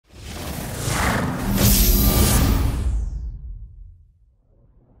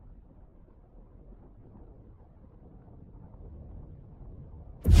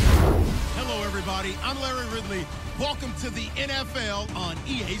everybody. I'm Larry Ridley. Welcome to the NFL on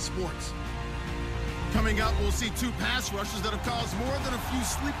EA Sports. Coming up, we'll see two pass rushes that have caused more than a few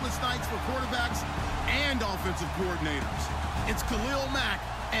sleepless nights for quarterbacks and offensive coordinators. It's Khalil Mack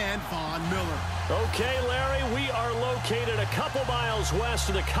and Von Miller. Okay, Larry, we are located a couple miles west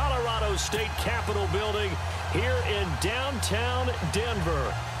of the Colorado State Capitol building here in downtown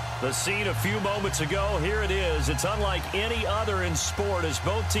Denver. The scene a few moments ago, here it is. It's unlike any other in sport as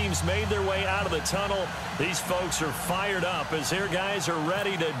both teams made their way out of the tunnel. These folks are fired up as their guys are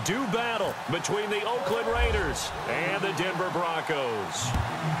ready to do battle between the Oakland Raiders and the Denver Broncos.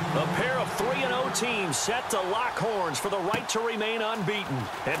 A pair of 3-0 teams set to lock horns for the right to remain unbeaten.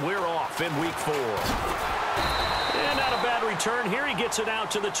 And we're off in week 4. And not a bad return here. He gets it out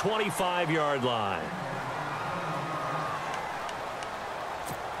to the 25-yard line.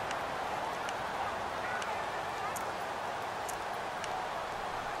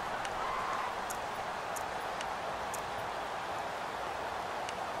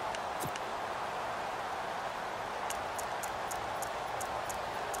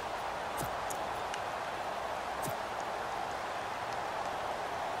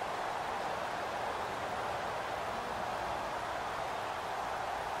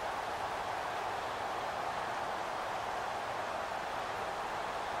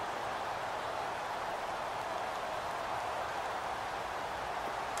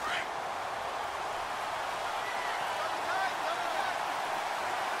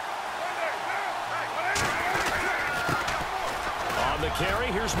 Carry,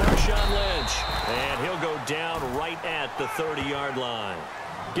 here's Marshawn Lynch, and he'll go down right at the 30-yard line.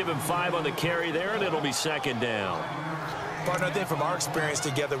 Give him 5 on the carry there, and it'll be second down. Partner, I think from our experience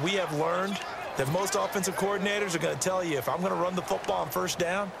together, we have learned that most offensive coordinators are going to tell you, if I'm going to run the football on first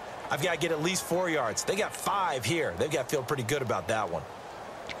down, I've got to get at least 4 yards. They got 5 here. They've got to feel pretty good about that one.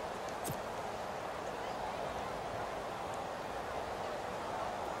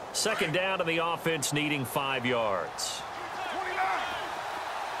 Second down to the offense needing 5 yards.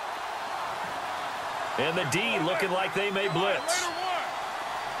 And the D looking like they may blitz.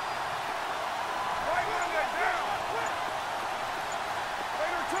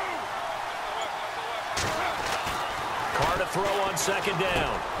 Carr to throw on second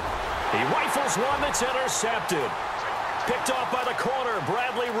down. He rifles one that's intercepted. Picked off by the corner,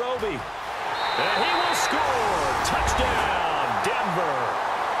 Bradley Roby. And he will score. Touchdown, Denver.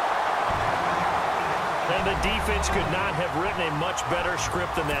 And the defense could not have written a much better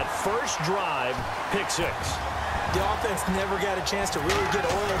script than that first drive, pick 6. The offense never got a chance to really get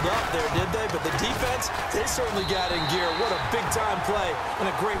oiled up there, did they? But the defense, they certainly got in gear. What a big-time play and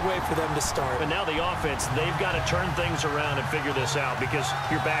a great way for them to start. And now the offense, they've got to turn things around and figure this out because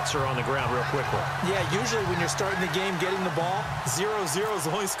your backs are on the ground real quickly. Yeah, usually when you're starting the game getting the ball, 0-0 is the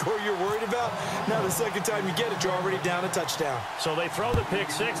only score you're worried about. Now the second time you get it, you're already down a touchdown. So they throw the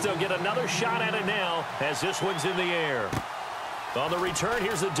pick 6. They'll get another shot at it now as this one's in the air. On the return,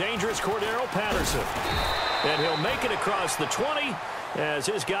 here's the dangerous Cordero Patterson. And he'll make it across the 20 as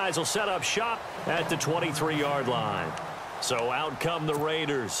his guys will set up shop at the 23-yard line. So out come the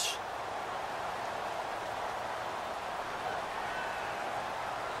Raiders.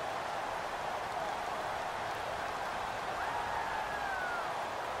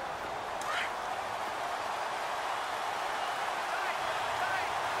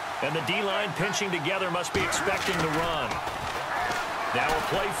 And the D-line pinching together must be expecting the run. Now a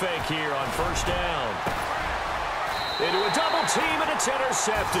play fake here on first down. Into a double team, and it's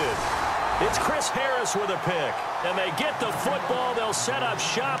intercepted. It's Chris Harris with a pick. And they get the football. They'll set up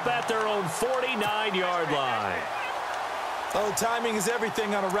shop at their own 49-yard line. Oh, timing is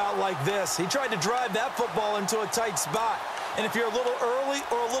everything on a route like this. He tried to drive that football into a tight spot. And if you're a little early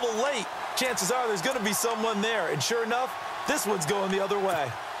or a little late, chances are there's going to be someone there. And sure enough, this one's going the other way.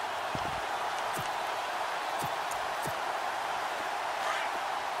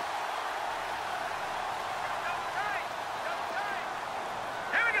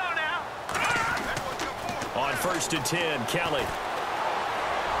 First and 10, Kelly.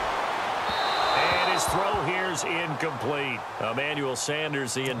 And his throw here's incomplete. Emmanuel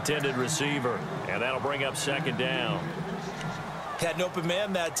Sanders, the intended receiver. And that'll bring up second down. Had an open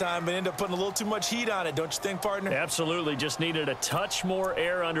man that time, but ended up putting a little too much heat on it, don't you think, partner? Absolutely. Just needed a touch more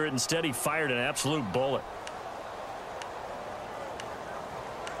air under it. Instead, he fired an absolute bullet.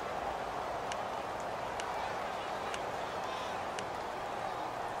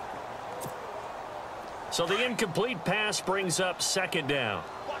 So the incomplete pass brings up second down.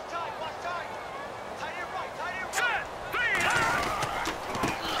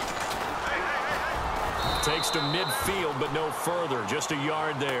 Takes to midfield, but no further. Just a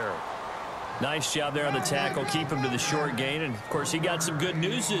yard there. Nice job there on the tackle. Keep him to the short gain. And, of course, he got some good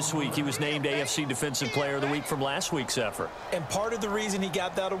news this week. He was named AFC Defensive Player of the Week from last week's effort. And part of the reason he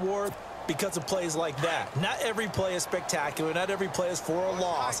got that award, because of plays like that. Not every play is spectacular. Not every play is for a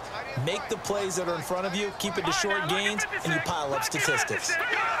loss. Make the plays that are in front of you, keep it to short gains, and you pile up statistics.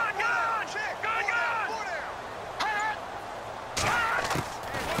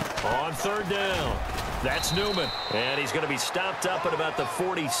 On third down, that's Newman. And he's going to be stopped up at about the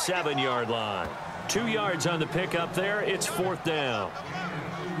 47-yard line. 2 yards on the pickup there. It's fourth down.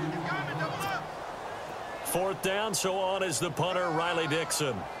 Fourth down, so on is the punter, Riley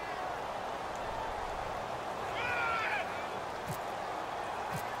Dixon.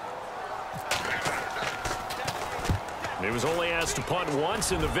 He was only asked to punt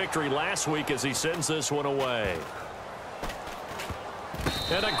once in the victory last week as he sends this one away.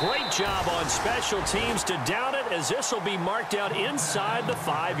 And a great job on special teams to down it, as this will be marked out inside the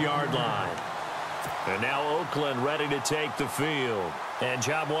 5-yard line. And now Oakland ready to take the field. And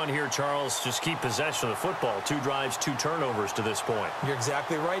job one here, Charles, just keep possession of the football. 2 drives, 2 turnovers to this point. You're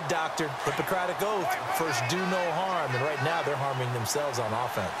exactly right, Doctor. Hippocratic oath. First, do no harm. And right now, they're harming themselves on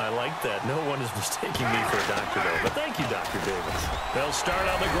offense. I like that. No one is mistaking me for a doctor, though. But thank you, Dr. Davis. They'll start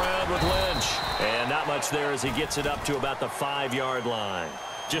on the ground with Lynch. And not much there as he gets it up to about the 5-yard line.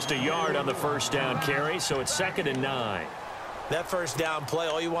 Just a yard on the first down carry, so it's 2nd and 9. That first down play,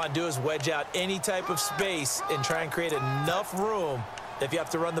 all you want to do is wedge out any type of space and try and create enough room. If you have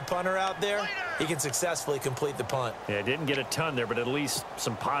to run the punter out there, he can successfully complete the punt. Yeah, didn't get a ton there, but at least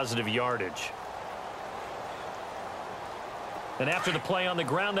some positive yardage. And after the play on the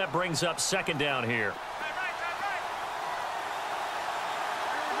ground, that brings up 2nd down here.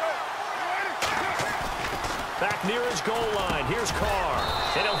 Back near his goal line. Here's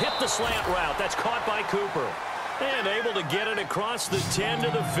Carr. And he'll hit the slant route. That's caught by Cooper. And able to get it across the 10 to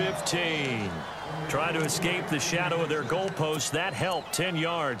the 15. Trying to escape the shadow of their goalpost. That helped. 10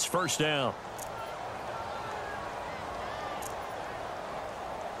 yards. First down.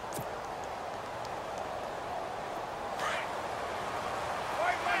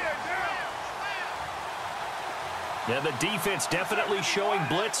 Yeah, the defense definitely showing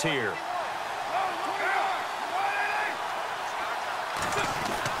blitz here.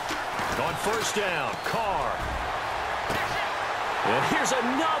 On first down, Carr. And here's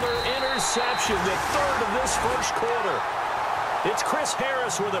another interception, the 3rd of this first quarter. It's Chris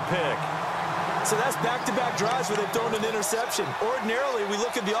Harris with a pick. So that's back-to-back drives where they've thrown an interception. Ordinarily, we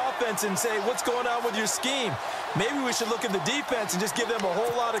look at the offense and say, what's going on with your scheme? Maybe we should look at the defense and just give them a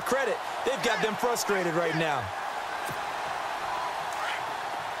whole lot of credit. They've got them frustrated right now.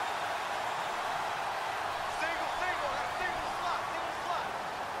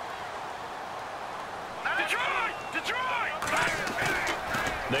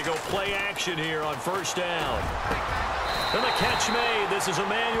 They go play action here on first down. And the catch made. This is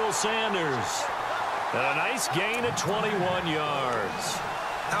Emmanuel Sanders. And a nice gain at 21 yards.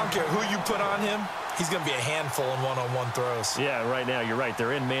 I don't care who you put on him. He's going to be a handful in one-on-one throws. Yeah, right now, you're right.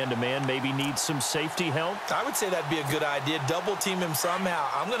 They're in man-to-man. Maybe need some safety help. I would say that'd be a good idea. Double team him somehow.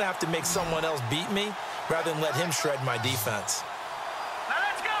 I'm going to have to make someone else beat me rather than let him shred my defense.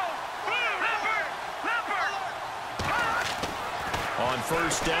 On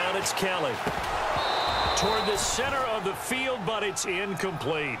first down, it's Kelly. Toward the center of the field, but it's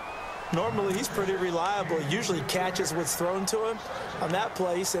incomplete. Normally, he's pretty reliable. He usually catches what's thrown to him. On that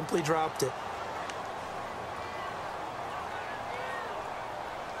play, he simply dropped it.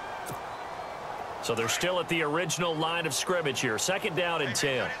 So they're still at the original line of scrimmage here. 2nd down and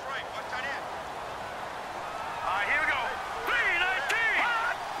 10.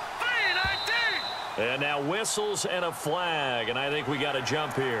 And now whistles and a flag, and I think we got a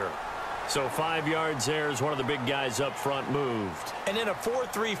jump here. So 5 yards there as one of the big guys up front moved. And in a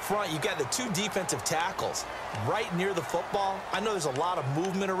 4-3 front, you got the 2 defensive tackles right near the football. I know there's a lot of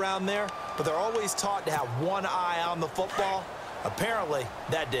movement around there, but they're always taught to have one eye on the football. Apparently,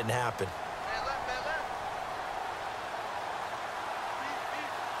 that didn't happen.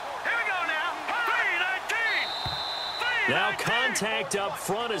 Now contact up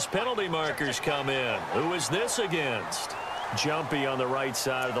front as penalty markers come in. Who is this against? Jumpy on the right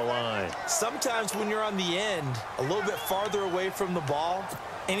side of the line. Sometimes when you're on the end, a little bit farther away from the ball,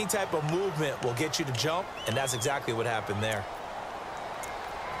 any type of movement will get you to jump, and that's exactly what happened there.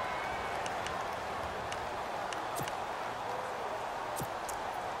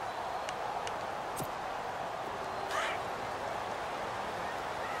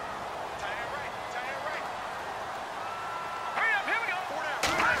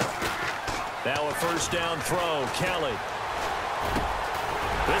 Now a first down throw. Kelly.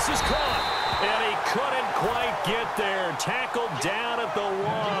 This is caught. And he couldn't quite get there. Tackled down at the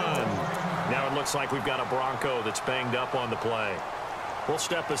 1. Now it looks like we've got a Bronco that's banged up on the play. We'll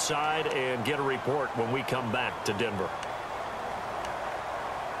step aside and get a report when we come back to Denver.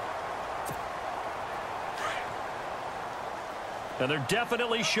 And they're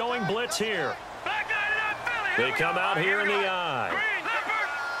definitely showing blitz here. They come out here in the eye.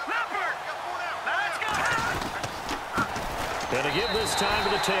 And to give this time to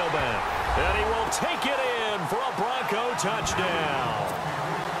the tailback. And he will take it in for a Bronco touchdown.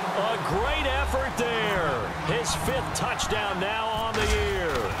 A great effort there. His 5th touchdown now on the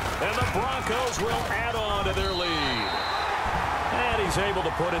year. And the Broncos will add on to their lead. And he's able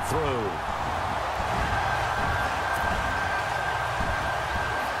to put it through.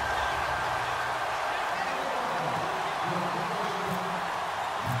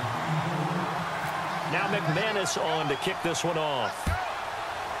 Now McManus on to kick this one off.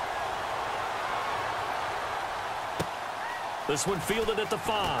 This one fielded at the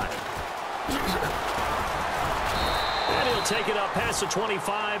 5. And he'll take it up past the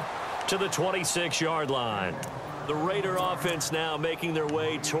 25 to the 26-yard line. The Raider offense now making their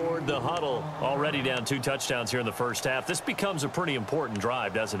way toward the huddle. Already down 2 touchdowns here in the first half. This becomes a pretty important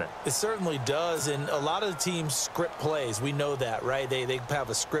drive, doesn't it? It certainly does, and a lot of the teams script plays. We know that, right? They have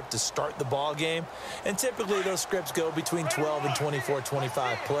a script to start the ball game, and typically those scripts go between 12 and 24,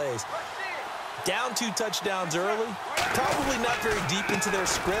 25 plays. Down 2 touchdowns early, probably not very deep into their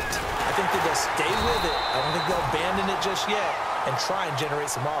script. I think that they'll stay with it. I don't think they'll abandon it just yet and try and generate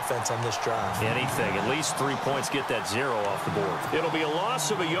some offense on this drive. Anything, at least 3 points, get that 0 off the board. It'll be a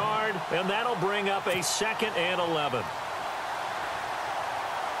loss of a yard, and that'll bring up a 2nd and 11.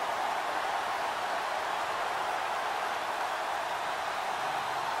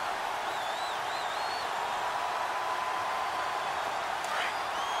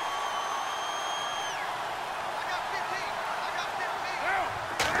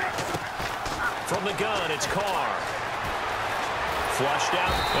 From the gun, it's Carr. Flushed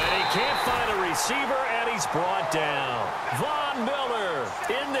out, and he can't find a receiver, and he's brought down. Von Miller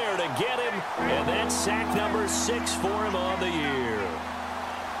in there to get him, and that's sack number 6 for him on the year.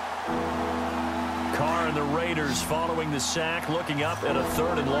 Carr and the Raiders following the sack, looking up at a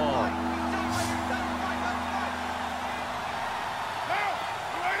 3rd and long.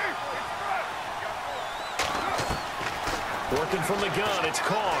 Working from the gun, it's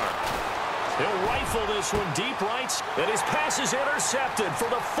Carr. He'll rifle this one deep right, and his pass is intercepted for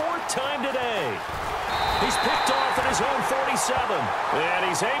the 4th time today. He's picked off at his own 47, and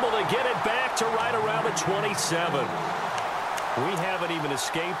he's able to get it back to right around the 27. We haven't even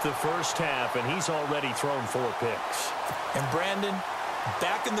escaped the first half, and he's already thrown 4 picks. And Brandon,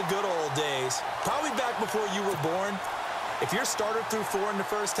 back in the good old days, probably back before you were born, if your starter threw 4 in the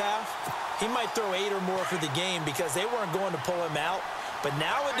first half, he might throw 8 or more for the game because they weren't going to pull him out. But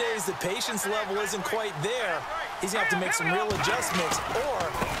nowadays, the patience level isn't quite there. He's going to have to make some real adjustments, or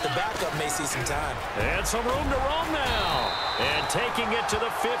the backup may see some time. And some room to roam now. And taking it to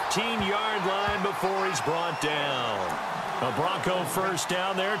the 15-yard line before he's brought down. A Bronco first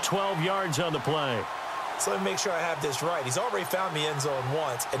down there, 12 yards on the play. So let me make sure I have this right. He's already found the end zone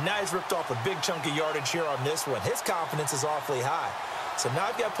once, and now he's ripped off a big chunk of yardage here on this one. His confidence is awfully high. So now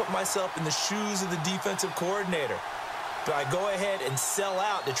I've got to put myself in the shoes of the defensive coordinator. Do I go ahead and sell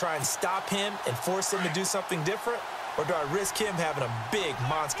out to try and stop him and force him to do something different? Or do I risk him having a big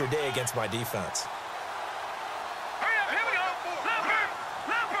monster day against my defense?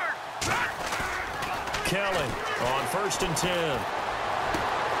 Kelly on 1st and 10.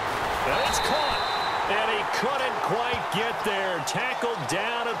 And it's caught. And he couldn't quite get there. Tackled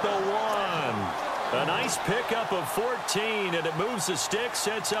down at the 1. A nice pickup of 14, and it moves the stick,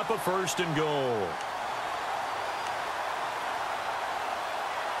 sets up a 1st and goal.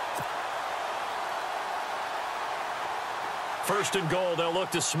 First and goal, they'll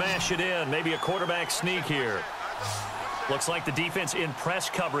look to smash it in. Maybe a quarterback sneak here. Looks like the defense in press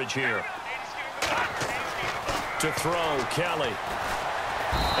coverage here. To throw, Kelly.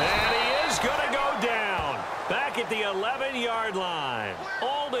 And he is going to go down. Back at the 11-yard line.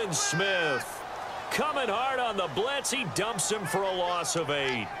 Aldon Smith coming hard on the blitz. He dumps him for a loss of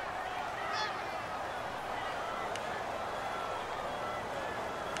 8.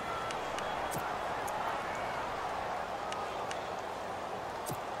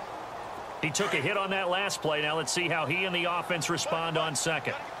 He took a hit on that last play. Now let's see how he and the offense respond on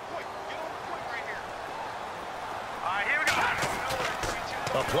 2nd.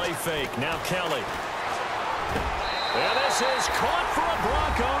 A play fake. Now Kelly. And this is caught for a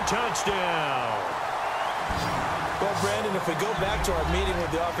Bronco touchdown. Well, Brandon, if we go back to our meeting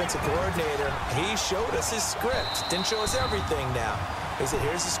with the offensive coordinator, he showed us his script. Didn't show us everything now. He said,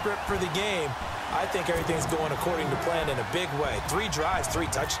 here's the script for the game. I think everything's going according to plan in a big way. 3 drives, 3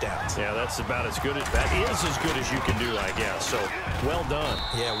 touchdowns. Yeah, that's about as good as you can do, I guess. So, well done.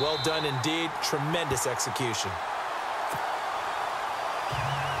 Yeah, well done indeed. Tremendous execution.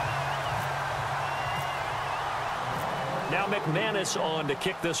 Now McManus on to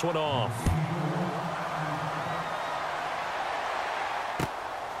kick this one off.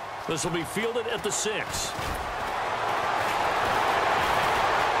 This will be fielded at the 6.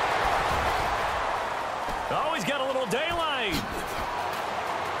 Oh, he's got a little daylight.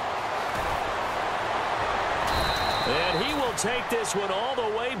 And he will take this one all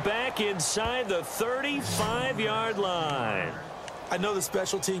the way back inside the 35-yard line. I know the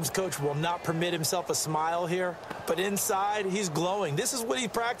special teams coach will not permit himself a smile here, but inside, he's glowing. This is what he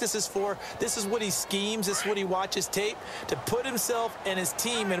practices for. This is what he schemes. This is what he watches tape to put himself and his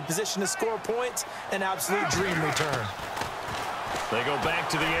team in a position to score points. An absolute dream return. They go back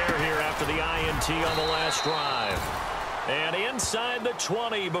to the air here after the INT on the last drive. And inside the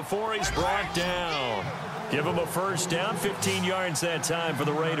 20 before he's brought down. Give him a first down, 15 yards that time for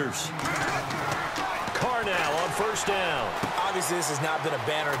the Raiders. Carr now on first down. Obviously, this has not been a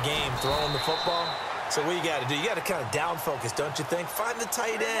banner game throwing the football. So what you got to do, you got to kind of down focus, don't you think? Find the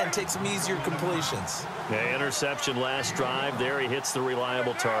tight end, take some easier completions. Yeah, interception last drive. There he hits the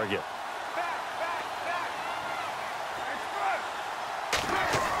reliable target.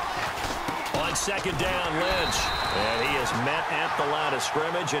 On second down, Lynch. And he is met at the line of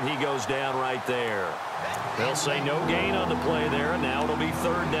scrimmage, and he goes down right there. They'll say no gain on the play there, and now it'll be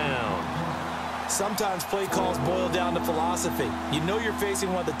third down. Sometimes play calls boil down to philosophy. You know you're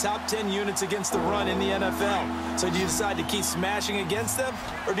facing one of the top 10 units against the run in the NFL. So do you decide to keep smashing against them,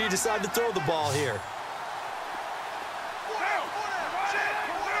 or do you decide to throw the ball here?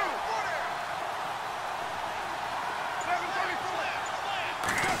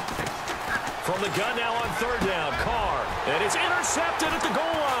 From the gun now on third down, Carr. And it's intercepted at the goal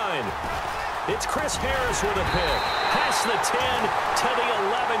line. It's Chris Harris with a pick. Past the 10 to the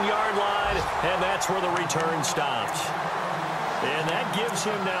 11-yard line, and that's where the return stops. And that gives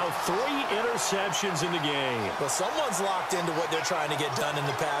him now 3 interceptions in the game. Well, someone's locked into what they're trying to get done in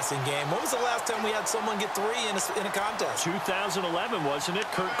the passing game. When was the last time we had someone get 3 in a contest? 2011, wasn't it?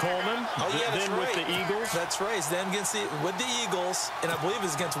 Kurt Coleman. Oh, yeah, that's then right. with the Eagles. That's right. Then with the Eagles, and I believe it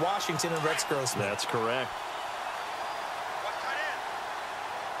was against Washington and Rex Grossman. That's correct.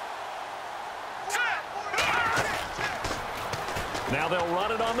 Now they'll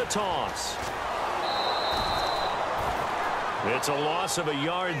run it on the toss. It's a loss of a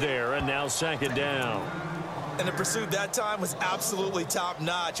yard there, and now second down. And the pursuit that time was absolutely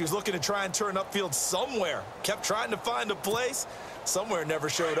top-notch. He was looking to try and turn upfield somewhere. Kept trying to find a place. Somewhere never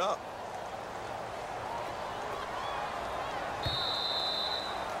showed up.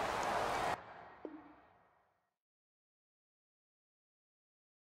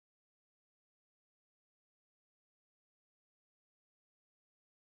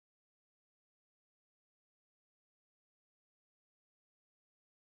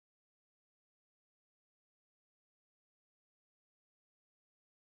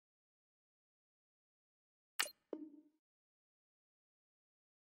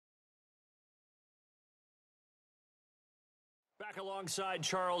 Back alongside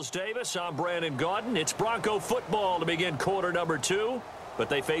Charles Davis, I'm Brandon Gaudin. It's Bronco football to begin quarter number 2, but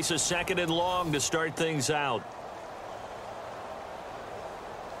they face a second and long to start things out.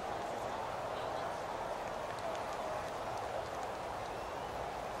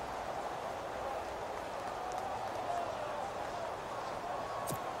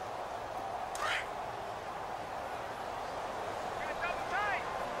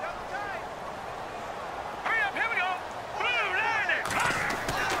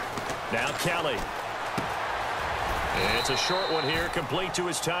 Now Kelly. It's a short one here, complete to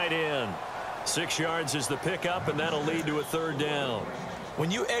his tight end. 6 yards is the pickup, and that'll lead to a third down.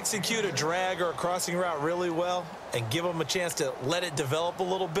 When you execute a drag or a crossing route really well and give them a chance to let it develop a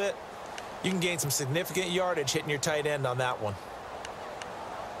little bit, you can gain some significant yardage hitting your tight end on that one.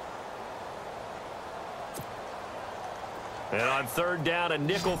 And on third down, a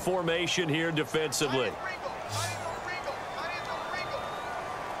nickel formation here defensively.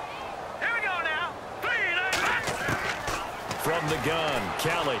 From the gun,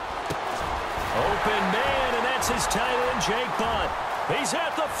 Kelly. Open man, and that's his tight end, Jake Butt. He's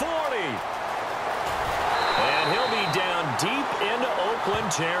at the 40. And he'll be down deep into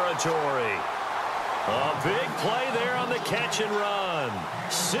Oakland territory. A big play there on the catch and run.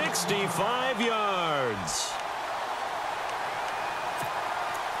 65 yards.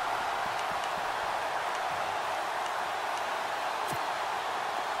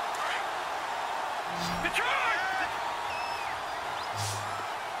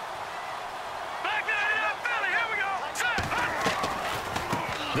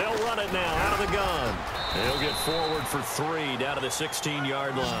 They'll run it now out of the gun. He'll get forward for 3 down to the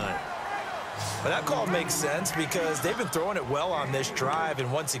 16-yard line. Well, that call makes sense because they've been throwing it well on this drive,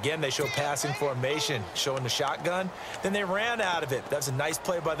 and once again they show passing formation, showing the shotgun. Then they ran out of it. That's a nice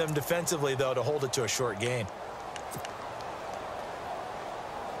play by them defensively, though, to hold it to a short gain.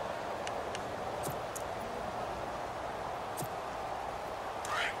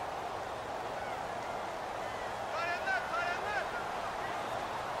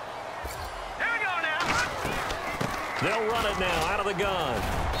 They'll run it now out of the gun.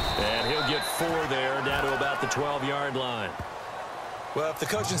 And he'll get 4 there, down to about the 12-yard line. Well, if the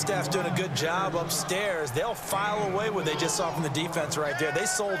coaching staff's doing a good job upstairs, they'll file away what they just saw from the defense right there. They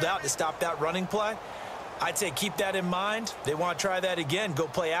sold out to stop that running play. I'd say keep that in mind. They want to try that again. Go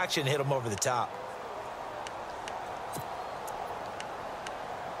play action, hit them over the top.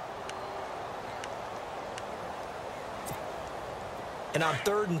 And on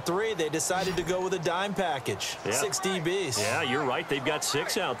 3rd and 3, they decided to go with a dime package. Yep. 6 DBs. Yeah, you're right. They've got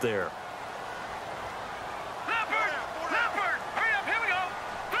 6 out there. Hurry up, here we go.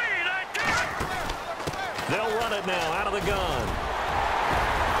 3, 19. They'll run it now out of the gun.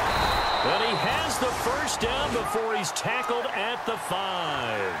 And he has the first down before he's tackled at the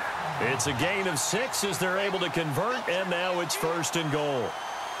 5. It's a gain of 6 as they're able to convert, and now it's 1st and goal.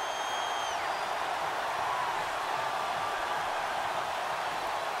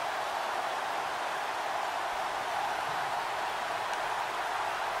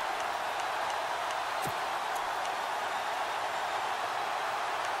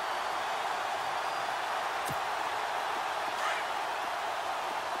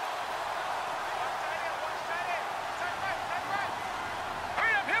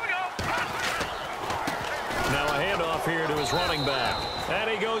 Here to his running back. And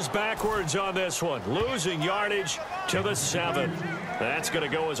he goes backwards on this one, losing yardage to the 7. That's going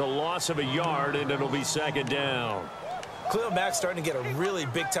to go as a loss of a yard, and it'll be 2nd down. Khalil Mack's starting to get a really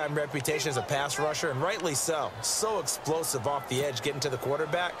big-time reputation as a pass rusher, and rightly so. So explosive off the edge getting to the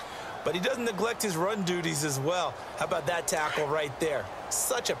quarterback. But he doesn't neglect his run duties as well. How about that tackle right there?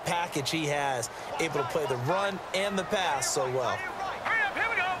 Such a package he has, able to play the run and the pass so well.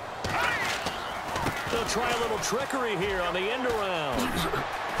 They'll try a little trickery here on the end around.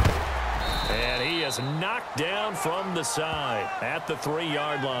 And he is knocked down from the side at the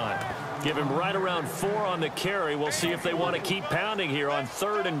 3-yard line. Give him right around 4 on the carry. We'll see if they want to keep pounding here on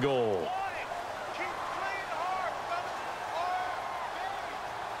 3rd and goal.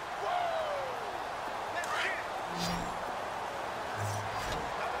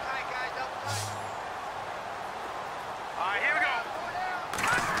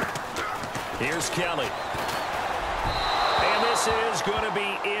 Here's Kelly. And this is going to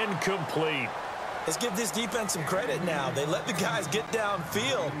be incomplete. Let's give this defense some credit now. They let the guys get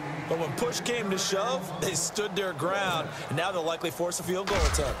downfield, but when push came to shove, they stood their ground, and now they'll likely force a field goal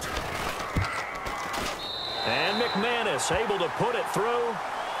attempt. And McManus able to put it through,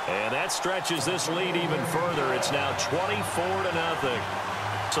 and that stretches this lead even further. It's now 24-0.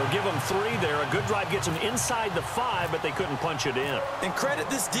 So give them 3 there. A good drive gets them inside the 5, but they couldn't punch it in. And credit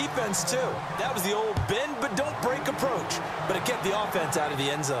this defense, too. That was the old bend but don't break approach, but it kept the offense out of the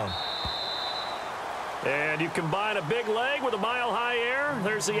end zone. And you combine a big leg with a mile-high air,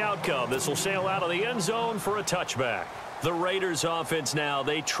 there's the outcome. This will sail out of the end zone for a touchback. The Raiders offense now,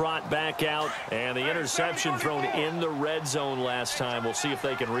 they trot back out, and the interception thrown in the red zone last time. We'll see if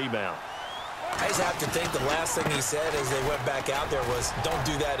they can rebound. I just have to think the last thing he said as they went back out there was, don't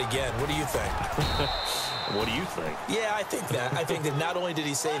do that again. What do you think? What do you think? Yeah, I think that. I think that not only did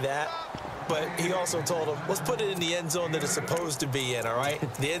he say that, but he also told him, let's put it in the end zone that it's supposed to be in, all right?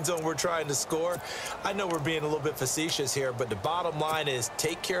 The end zone we're trying to score. I know we're being a little bit facetious here, but the bottom line is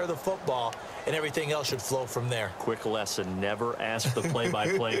take care of the football, and everything else should flow from there. Quick lesson, never ask the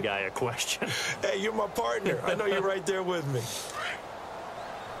play-by-play guy a question. Hey, you're my partner. I know you're right there with me.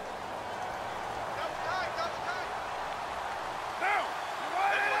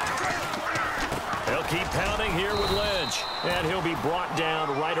 They'll keep pounding here with Lynch, and he'll be brought down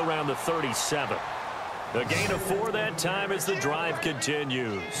right around the 37. The gain of 4 that time as the drive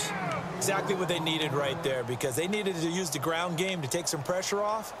continues. Exactly what they needed right there, because they needed to use the ground game to take some pressure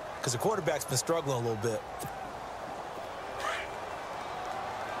off, because the quarterback's been struggling a little bit.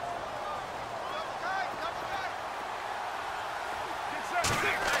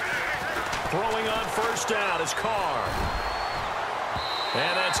 Throwing on 1st down is Carr.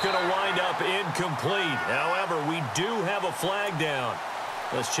 And that's going to wind up incomplete. However, we do have a flag down.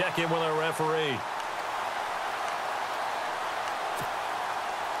 Let's check in with our referee.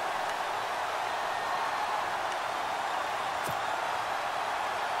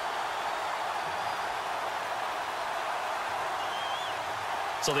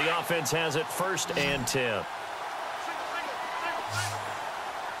 So the offense has it 1st and 10.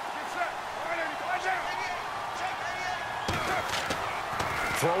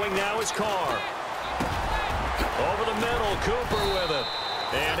 Throwing now is Carr. Over the middle, Cooper with it.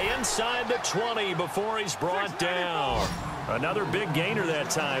 And inside the 20 before he's brought down. Another big gainer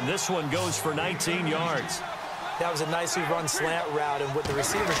that time. This one goes for 19 yards. That was a nicely run slant route, and what the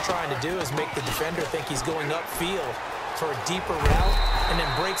receiver's trying to do is make the defender think he's going upfield for a deeper route and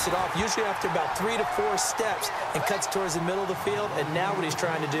then breaks it off, usually after about 3 to 4 steps, and cuts towards the middle of the field. And now what he's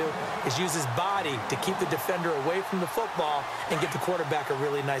trying to do is use his body to keep the defender away from the football and get the quarterback a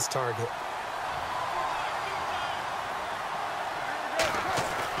really nice target.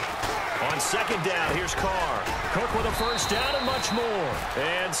 On 2nd down, here's Carr. Cook with a 1st down and much more.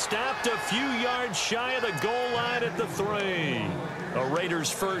 And stopped a few yards shy of the goal line at the 3. A Raiders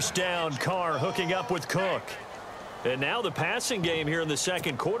 1st down. Carr hooking up with Cook. And now the passing game here in the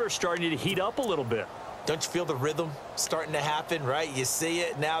 2nd quarter starting to heat up a little bit. Don't you feel the rhythm starting to happen, right? You see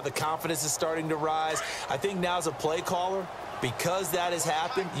it now. The confidence is starting to rise. I think now as a play caller, because that has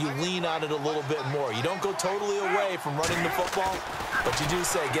happened, you lean on it a little bit more. You don't go totally away from running the football, but you do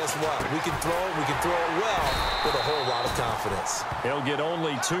say, guess what? We can throw it well with a whole lot of confidence. He'll get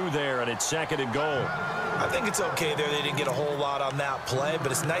only 2 there, and it's 2nd and goal. I think it's okay there. They didn't get a whole lot on that play,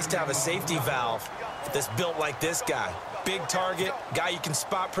 but it's nice to have a safety valve that's built like this guy. Big target, guy you can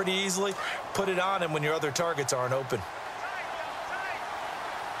spot pretty easily. Put it on him when your other targets aren't open.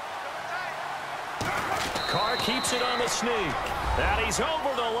 Carr keeps it on the sneak. And he's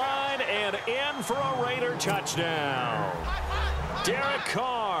over the line and in for a Raider touchdown. Derek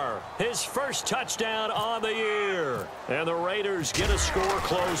Carr, his 1st touchdown on the year. And the Raiders get a score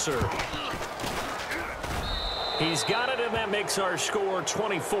closer. He's got it, and that makes our score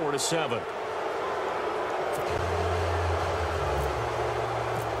 24-7.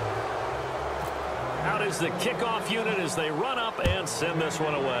 Out is the kickoff unit as they run up and send this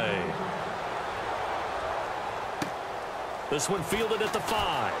one away. This one fielded at the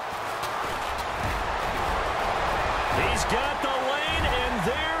 5. He's got the lane, and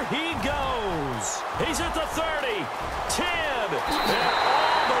there he goes. He's at the 30, 10, and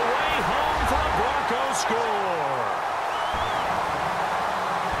all the way home for a Broncos score.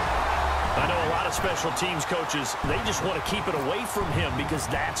 I know a lot of special teams coaches, they just want to keep it away from him because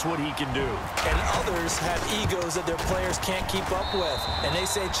that's what he can do. And others have egos that their players can't keep up with. And they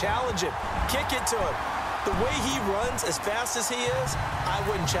say, challenge him, kick it to him. The way he runs as fast as he is, I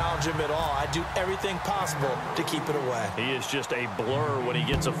wouldn't challenge him at all. I'd do everything possible to keep it away. He is just a blur when he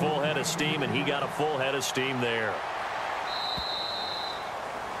gets a full head of steam, and he got a full head of steam there.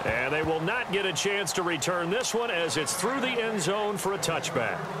 And they will not get a chance to return this one as it's through the end zone for a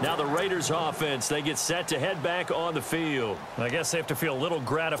touchback. Now the Raiders offense, they get set to head back on the field. I guess they have to feel a little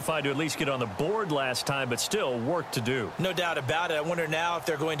gratified to at least get on the board last time, but still work to do. No doubt about it. I wonder now if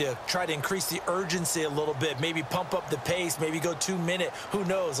they're going to try to increase the urgency a little bit, maybe pump up the pace, maybe go 2-minute. Who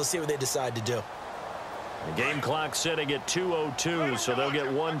knows? Let's see what they decide to do. The game clock setting at 2:02, so they'll get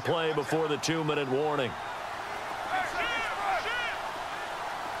 1 play before the 2-minute warning.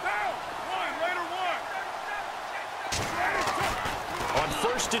 On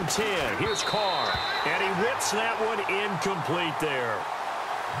 1st and 10, here's Carr, and he whips that one incomplete there.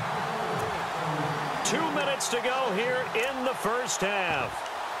 2 minutes to go here in the 1st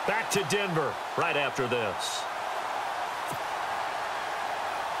half. Back to Denver right after this.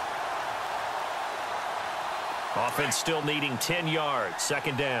 Offense still needing 10 yards,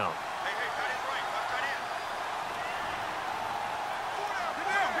 2nd down.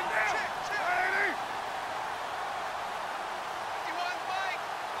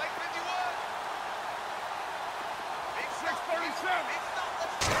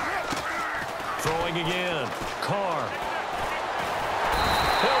 Throwing again. Carr.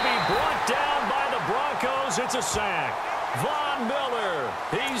 He'll be brought down by the Broncos. It's a sack. Von Miller,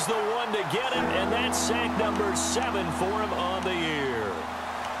 he's the one to get him, and that's sack number 7 for him on the year.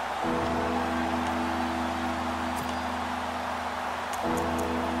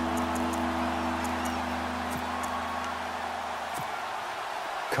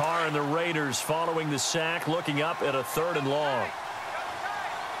 Carr and the Raiders following the sack, looking up at a 3rd and long.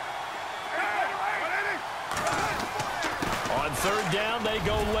 On 3rd down, they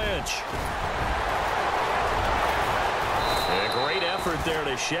go Lynch. A great effort there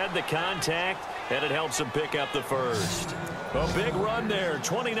to shed the contact, and it helps him pick up the 1st. A big run there,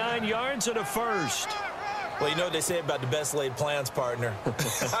 29 yards and a 1st. Well, you know what they say about the best laid plans, partner.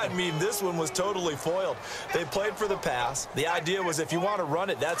 I mean, this one was totally foiled. They played for the pass. The idea was if you want to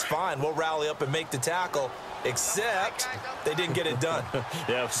run it, that's fine. We'll rally up and make the tackle, except they didn't get it done.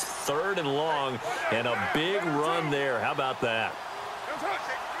 Yeah, it was 3rd and long and a big run there. How about that?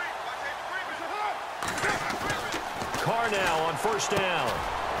 Carr now on 1st down.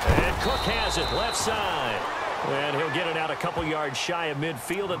 And Cook has it left side. And he'll get it out a couple yards shy of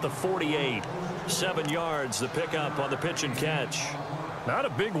midfield at the 48. 7 yards, the pickup on the pitch and catch. Not a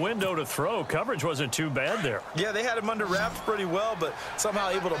big window to throw. Coverage wasn't too bad there. Yeah, they had him under wraps pretty well, but somehow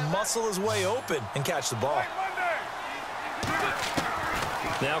able to muscle his way open and catch the ball.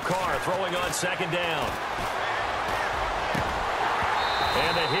 Now Carr throwing on 2nd down.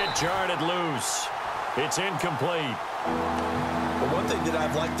 And the hit jarred it loose. It's incomplete. But one thing that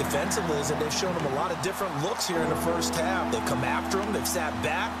I've liked defensively is that they've shown him a lot of different looks here in the first half. They've come after him. They've sat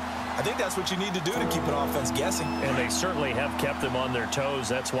back. I think that's what you need to do to keep an offense guessing. And they certainly have kept them on their toes.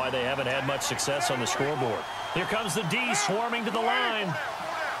 That's why they haven't had much success on the scoreboard. Here comes the D swarming to the line.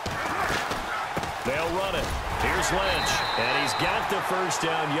 They'll run it. Here's Lynch. And he's got the 1st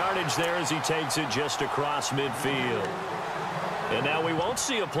down yardage there as he takes it just across midfield. And now we won't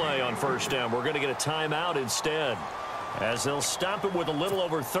see a play on 1st down. We're going to get a timeout instead, as they'll stop it with a little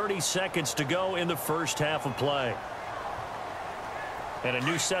over 30 seconds to go in the first half of play. And a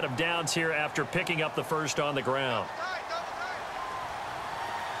new set of downs here after picking up the 1st on the ground.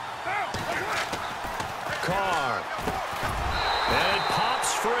 Carr. And it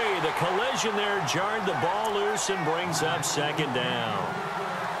pops free. The collision there jarred the ball loose and brings up 2nd down.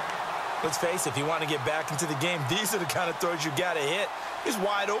 Let's face it, if you want to get back into the game, these are the kind of throws you got to hit. He's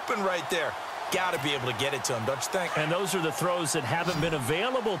wide open right there. Got to be able to get it to him, don't you think? And those are the throws that haven't been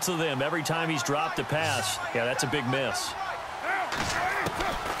available to them every time he's dropped a pass. Yeah, that's a big miss.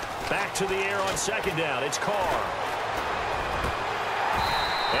 Back to the air on 2nd down. It's Carr.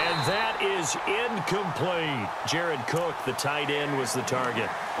 And that is incomplete. Jared Cook, the tight end, was the target.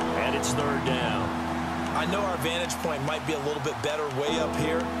 And it's 3rd down. I know our vantage point might be a little bit better way up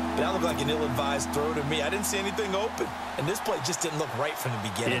here, but that looked like an ill-advised throw to me. I didn't see anything open, and this play just didn't look right from the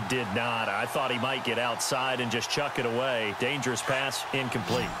beginning. It did not. I thought he might get outside and just chuck it away. Dangerous pass,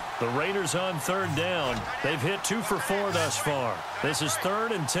 incomplete. The Raiders on 3rd down. They've hit 2 for 4 thus far. This is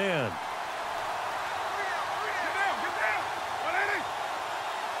 3rd and 10.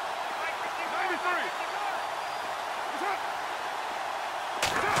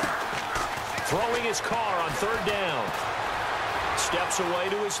 Throwing his Carr on 3rd down. Steps away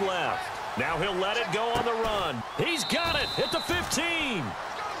to his left. Now he'll let it go on the run. He's got it at the 15.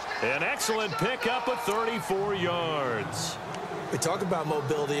 An excellent pickup of 34 yards. We talk about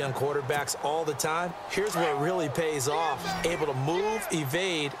mobility on quarterbacks all the time. Here's where it really pays off. Able to move,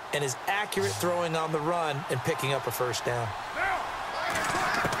 evade, and is accurate throwing on the run and picking up a 1st down.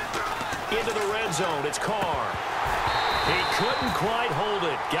 Into the red zone. It's Carr. He couldn't quite hold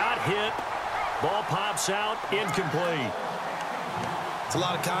it. Got hit. Ball pops out, incomplete. It's a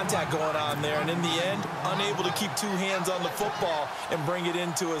lot of contact going on there, and in the end, unable to keep 2 hands on the football and bring it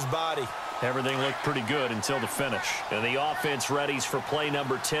into his body. Everything looked pretty good until the finish. And the offense readies for play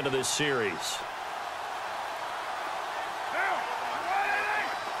number 10 of this series.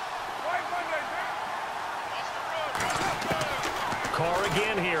 Carr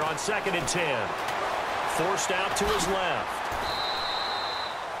again here on 2nd and 10. Forced out to his left.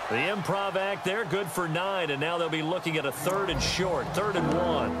 The improv act there, good for 9, and now they'll be looking at a 3rd and short, 3rd and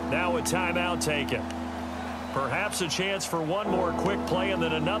 1. Now a timeout taken. Perhaps a chance for one more quick play and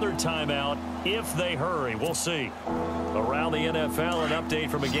then another timeout if they hurry. We'll see. Around the NFL, an update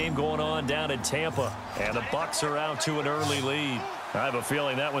from a game going on down in Tampa, and the Bucs are out to an early lead. I have a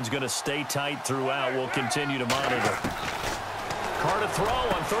feeling that one's going to stay tight throughout. We'll continue to monitor. Carr to throw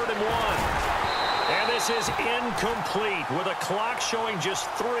on 3rd and 1. And this is incomplete with a clock showing just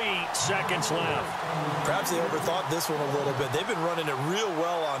 3 seconds left. Perhaps they overthought this one a little bit. They've been running it real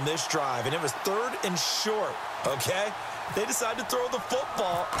well on this drive, and it was 3rd and short, okay? They decided to throw the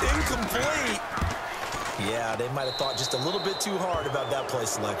football incomplete. Yeah, they might have thought just a little bit too hard about that play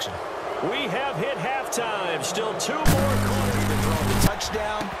selection. We have hit halftime. Still 2 more quarters. You're throwing the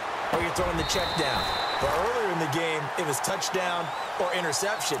touchdown or you're throwing the check down. But earlier in the game, it was touchdown or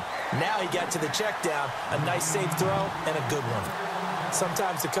interception. Now he got to the check down, a nice safe throw, and a good one.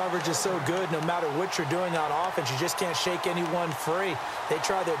 Sometimes the coverage is so good, no matter what you're doing on offense, you just can't shake anyone free. They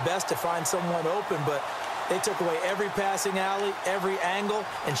try their best to find someone open, but they took away every passing alley, every angle,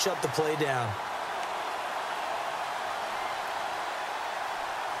 and shut the play down.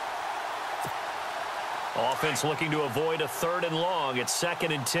 Offense looking to avoid a 3rd and long. It's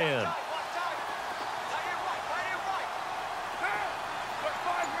 2nd and 10.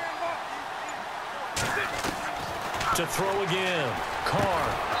 To throw again.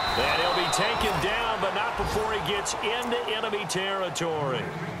 Carr. And he'll be taken down, but not before he gets into enemy territory.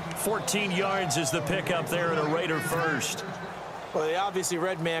 14 yards is the pickup there, and a Raider first. Well, they obviously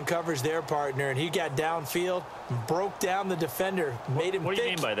read man coverage their partner, and he got downfield, broke down the defender, made him What do you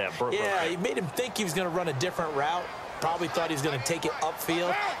mean by that? Yeah, he made him think he was going to run a different route. Probably thought he was going to take it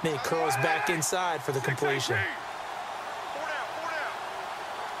upfield. Then he curls back inside for the completion.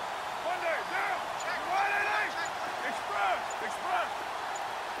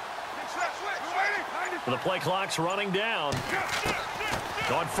 The play clock's running down.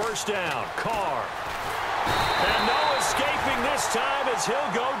 On first down, Carr. And no escaping this time as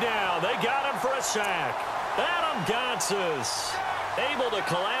he'll go down. They got him for a sack. Adam Gotsis able to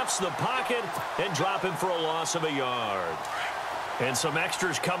collapse the pocket and drop him for a loss of a yard. And some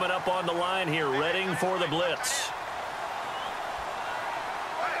extras coming up on the line here, readying for the blitz.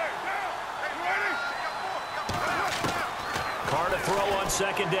 Carr to throw on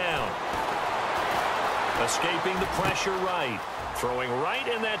second down. Escaping the pressure right. Throwing right,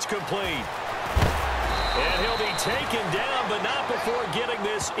 and that's complete. And he'll be taken down, but not before getting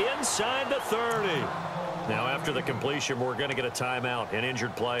this inside the 30. Now, after the completion, we're going to get a timeout, an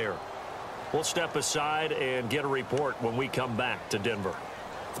injured player. We'll step aside and get a report when we come back to Denver.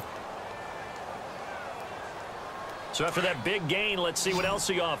 So after that big gain, let's see what else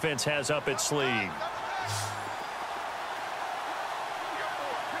the offense has up its sleeve.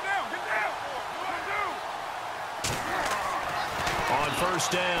 On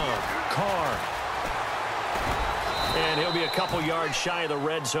first down, Carr. And he'll be a couple yards shy of the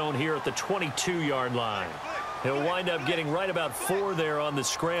red zone here at the 22-yard line. He'll wind up getting right about 4 there on the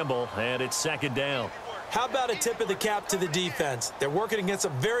scramble, and it's second down. How about a tip of the cap to the defense? They're working against a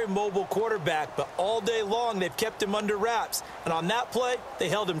very mobile quarterback, but all day long they've kept him under wraps. And on that play, they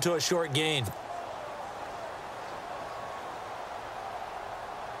held him to a short gain.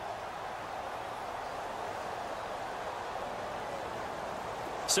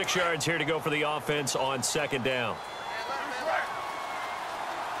 Six yards here to go for the offense on second down.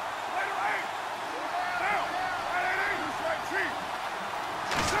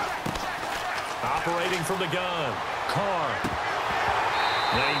 Operating from the gun, Carr.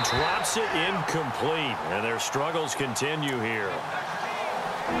 And he drops it incomplete, and their struggles continue here.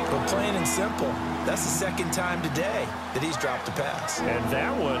 But plain and simple, that's the second time today that he's dropped a pass. And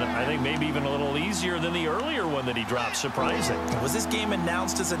that one, I think, maybe even a little easier than the earlier one that he dropped. Surprising. Was this game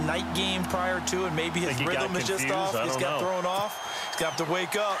announced as a night game prior to, and maybe his rhythm is just off? He's got thrown off. He's got to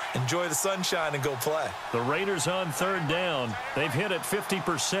wake up, enjoy the sunshine, and go play. The Raiders on third down. They've hit it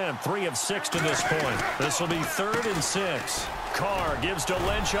 50%, 3 of 6 to this point. This will be 3rd and 6. Carr gives to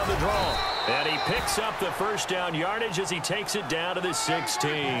Lynch on the draw. And he picks up the first down yardage as he takes it down to the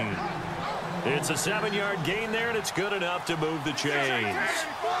 16. It's a 7-yard gain there, and it's good enough to move the chains.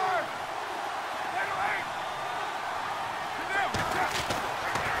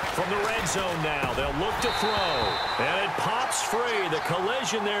 From the red zone now, they'll look to throw. And it pops free. The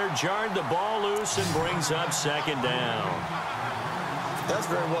collision there jarred the ball loose and brings up second down. That's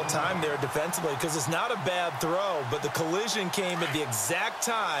very well timed there defensively because it's not a bad throw, but the collision came at the exact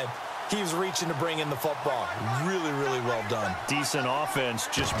time he was reaching to bring in the football. Really, really well done. Decent offense,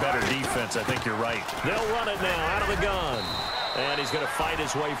 just better defense. I think you're right. They'll run it now out of the gun. And he's going to fight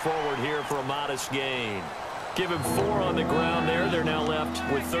his way forward here for a modest gain. Give him 4 on the ground there. They're now left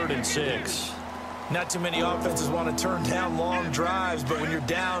with 3rd and 6. Not too many offenses want to turn down long drives, but when you're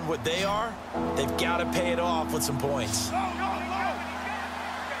down what they are, they've got to pay it off with some points.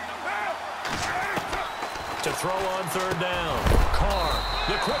 To throw on third down, Carr.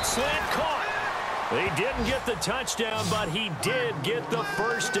 The quick slant caught. He didn't get the touchdown, but he did get the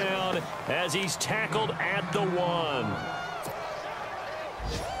first down as he's tackled at the 1.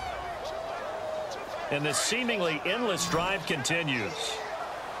 And the seemingly endless drive continues.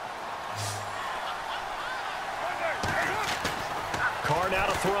 Carr now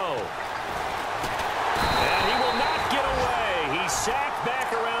to throw. And he will not get away. He's sacked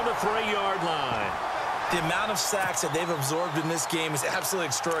back around the 3-yard line. The amount of sacks that they've absorbed in this game is absolutely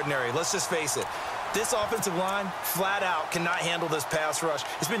extraordinary. Let's just face it. This offensive line, flat out, cannot handle this pass rush.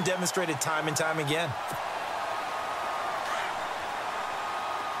 It's been demonstrated time and time again.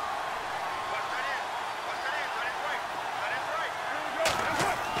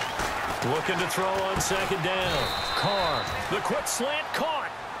 Looking to throw on second down. Carr, the quick slant caught.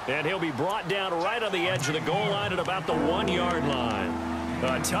 And he'll be brought down right on the edge of the goal line at about the 1-yard line.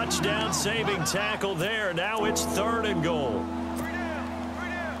 A touchdown saving tackle there. Now it's 3rd and goal.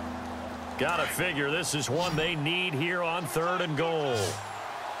 Gotta figure this is one they need here on 3rd and goal.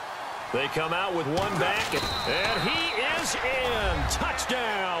 They come out with one back, and he is in.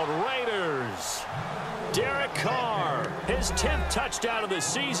 Touchdown, Raiders. Derek Carr, his 10th touchdown of the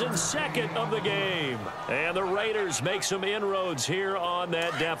season, second of the game. And the Raiders make some inroads here on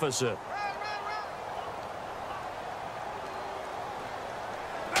that deficit.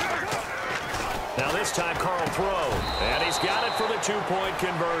 Now this time Carr will throw, and he's got it for the 2-point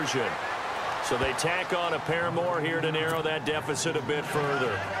conversion. So they tack on a pair more here to narrow that deficit a bit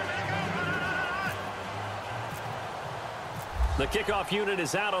further. The kickoff unit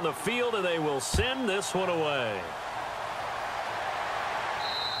is out on the field, and they will send this one away.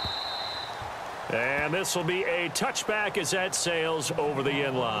 And this will be a touchback as that sails over the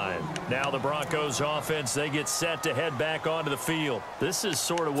end line. Now the Broncos offense, they get set to head back onto the field. This is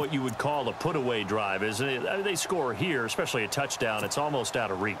sort of what you would call a put-away drive, isn't it? I mean, they score here, especially a touchdown. It's almost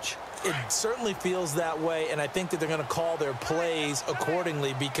out of reach. It certainly feels that way, and I think that they're going to call their plays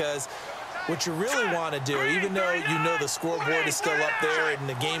accordingly, because what you really want to do, even though you know the scoreboard is still up there and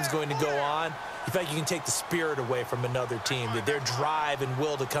the game's going to go on, you feel like you can take the spirit away from another team. That their drive and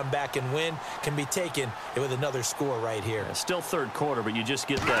will to come back and win can be taken with another score right here. Yeah, still third quarter, but you just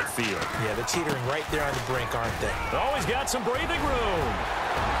get that feel. Yeah, they're teetering right there on the brink, aren't they? Always got some breathing room.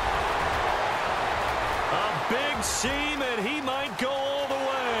 A big seam, and he might go all the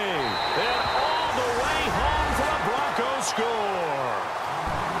way. And all the way home for a Broncos score.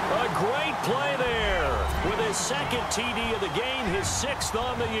 A great play there with his second TD of the game, his 6th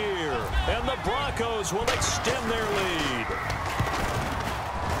on the year. And the Broncos will extend their lead.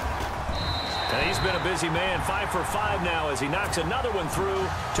 And he's been a busy man, 5 for 5 now as he knocks another one through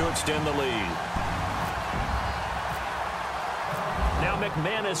to extend the lead. Now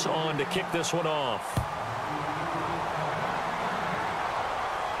McManus on to kick this one off.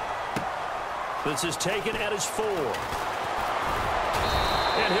 This is taken at his 4.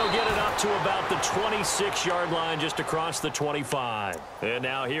 And he'll get it up to about the 26-yard line, just across the 25. And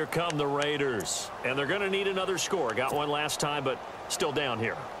now here come the Raiders. And they're going to need another score. Got one last time, but still down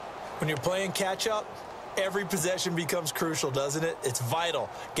here. When you're playing catch-up, every possession becomes crucial, doesn't it? It's vital.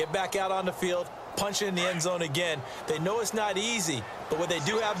 Get back out on the field, punch it in the end zone again. They know it's not easy, but what they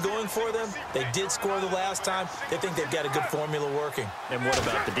do have going for them, they did score the last time. They think they've got a good formula working. And what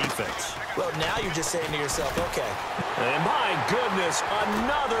about the defense? Well, now you're just saying to yourself, okay. And my goodness,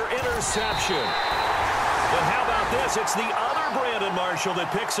 another interception. And how about this? It's the other Brandon Marshall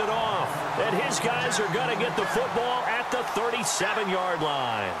that picks it off. And his guys are going to get the football at the 37-yard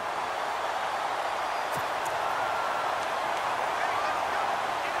line.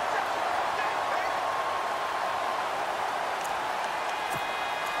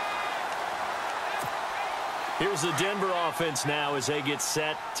 Here's the Denver offense now as they get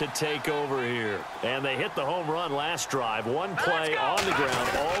set to take over here. And they hit the home run last drive. One play on the ground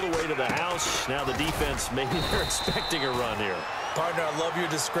all the way to the house. Now the defense, maybe they're expecting a run here. Partner, I love your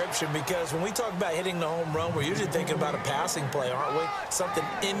description, because when we talk about hitting the home run, we're usually thinking about a passing play, aren't we? Something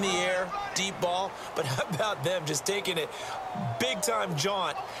in the air, deep ball. But how about them just taking it big-time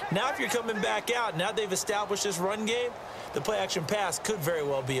jaunt? Now if you're coming back out, now they've established this run game, the play-action pass could very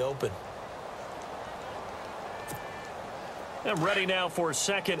well be open. I'm ready now for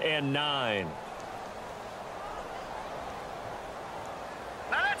 2nd and 9.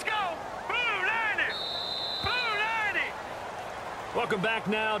 Now let's go. Blue 90. Blue 90. Welcome back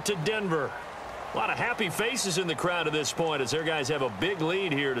now to Denver. A lot of happy faces in the crowd at this point as their guys have a big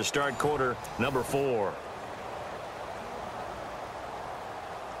lead here to start quarter number 4.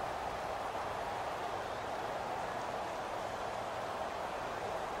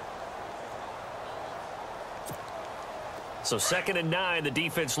 So 2nd and 9, the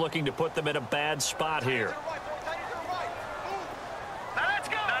defense looking to put them in a bad spot here. Now let's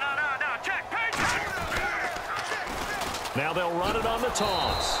go. No. Check. Now they'll run it on the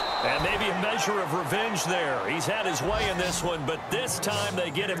toss. And maybe a measure of revenge there. He's had his way in this one, but this time they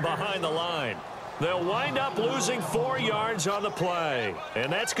get him behind the line. They'll wind up losing 4 yards on the play.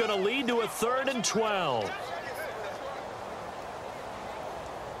 And that's going to lead to a 3rd and 12.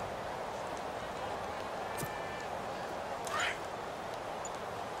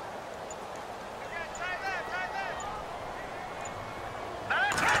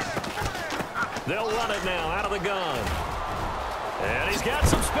 They'll run it now out of the gun. And he's got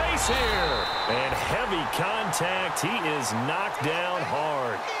some space here. And heavy contact. He is knocked down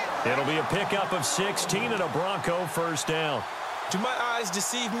hard. It'll be a pickup of 16 and a Bronco first down. Do my eyes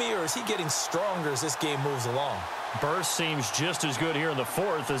deceive me, or is he getting stronger as this game moves along? Burst seems just as good here in the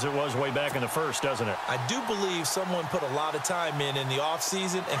 4th as it was way back in the 1st, doesn't it? I do believe someone put a lot of time in the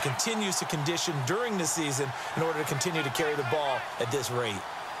offseason and continues to condition during the season in order to continue to carry the ball at this rate.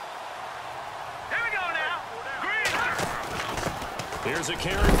 Here's a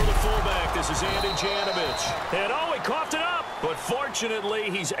carry for the fullback. This is Andy Janovich. And he coughed it up. But fortunately,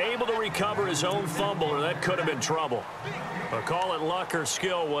 he's able to recover his own fumble, or that could have been trouble. But call it luck or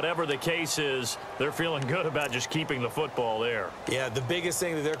skill, whatever the case is, they're feeling good about just keeping the football there. Yeah, the biggest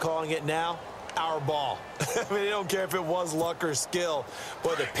thing that they're calling it now, our ball. I mean, they don't care if it was luck or skill.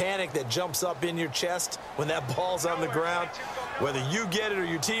 Boy, the panic that jumps up in your chest when that ball's on the ground, whether you get it or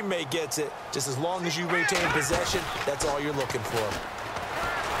your teammate gets it, just as long as you retain possession, that's all you're looking for.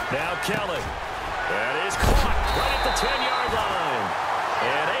 Now Kelly. That is caught right at the 10-yard line.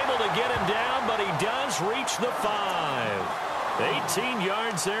 And able to get him down, but he does reach the 5. 18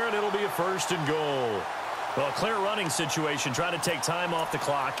 yards there, and it'll be a 1st and goal. Well, a clear running situation, trying to take time off the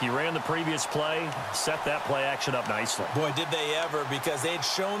clock. He ran the previous play, set that play action up nicely. Boy, did they ever, because they had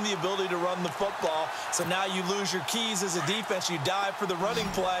shown the ability to run the football. So now you lose your keys as a defense. You dive for the running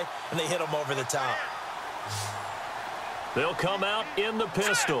play, and they hit them over the top. They'll come out in the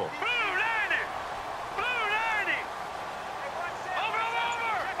pistol.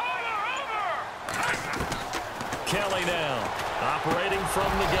 Kelly now, operating from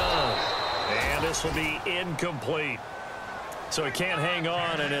the gun. And this will be incomplete. So he can't hang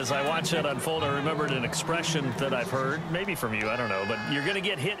on, and as I watch that unfold, I remembered an expression that I've heard, maybe from you, I don't know, but you're going to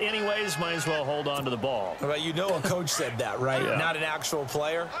get hit anyways, might as well hold on to the ball. Well, you know a coach said that, right? Yeah. Not an actual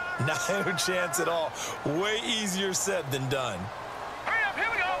player. Not a chance at all. Way easier said than done. Hurry up, here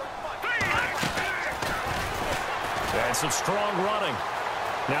we go. And some strong running.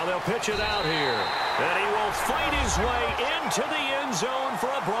 Now they'll pitch it out here. And he will fight his way into the end zone for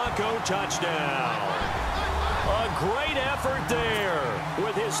a Bronco touchdown. A great effort there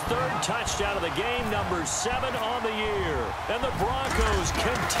with his 3rd touchdown of the game, number 7 on the year. And the Broncos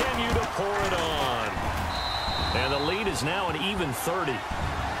continue to pour it on. And the lead is now an even 30.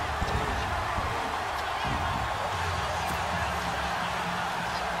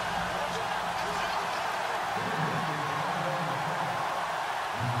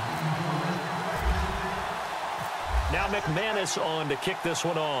 Now McManus on to kick this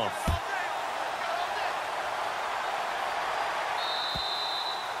one off.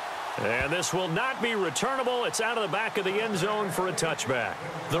 And this will not be returnable. It's out of the back of the end zone for a touchback.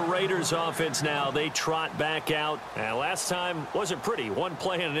 The Raiders offense now, they trot back out. And last time wasn't pretty. One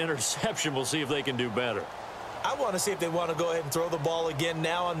play and an interception. We'll see if they can do better. I want to see if they want to go ahead and throw the ball again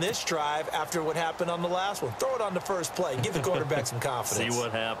now on this drive after what happened on the last one. Throw it on the first play. Give the quarterback some confidence. See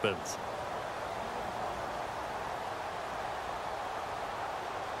what happens.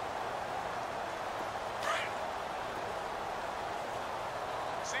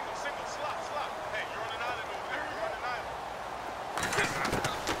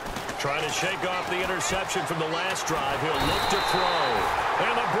 Trying to shake off the interception from the last drive. He'll look to throw.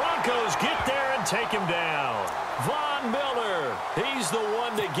 And the Broncos get there and take him down. Von Miller, he's the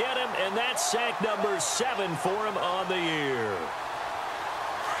one to get him, and that's sack number 7 for him on the year.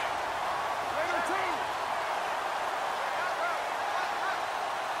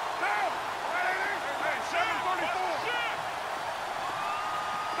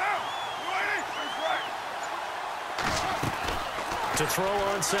 To throw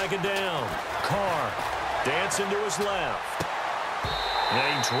on 2nd down. Carr dancing to his left.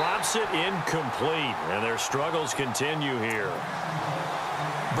 And he drops it incomplete. And their struggles continue here.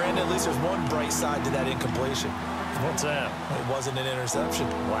 Brandon, at least there's one bright side to that incompletion. What's that? It wasn't an interception.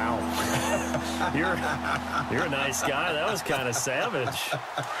 Wow. You're a nice guy. That was kind of savage.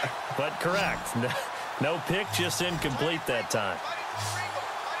 But correct. No pick, just incomplete that time.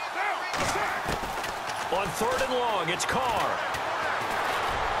 On 3rd and long, it's Carr.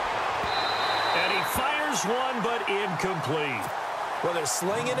 And he fires one, but incomplete. Well, they're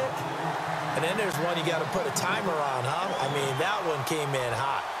slinging it, and then there's one you got to put a timer on, huh? I mean, that one came in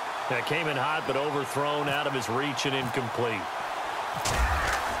hot. That came in hot, but overthrown out of his reach and incomplete.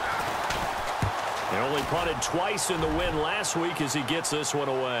 He only punted twice in the win last week as he gets this one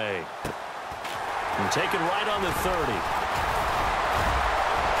away. And taken right on the 30.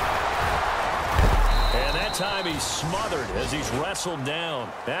 And that time he's smothered as he's wrestled down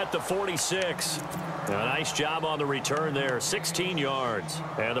at the 46. A nice job on the return there, 16 yards.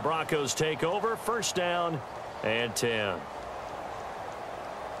 And the Broncos take over, 1st down and 10.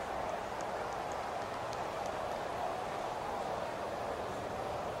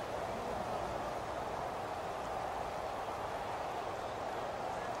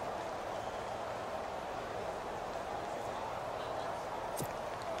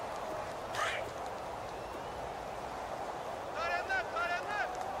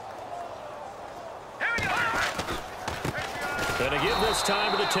 And to give this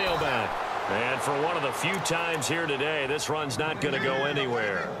time to the tailback. And for one of the few times here today, this run's not going to go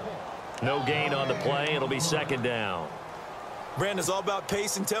anywhere. No gain on the play. It'll be second down. Brandon, it's all about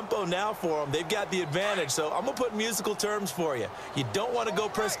pace and tempo now for them. They've got the advantage, so I'm going to put musical terms for you. You don't want to go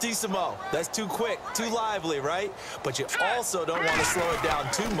prestissimo. That's too quick, too lively, right? But you also don't want to slow it down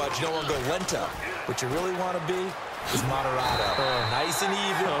too much. You don't want to go lento. What you really want to be is moderato. Nice and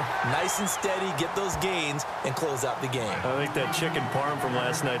even, nice and steady, get those gains, and close out the game. I think that chicken parm from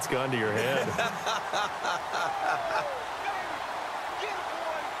last night's gone to your head.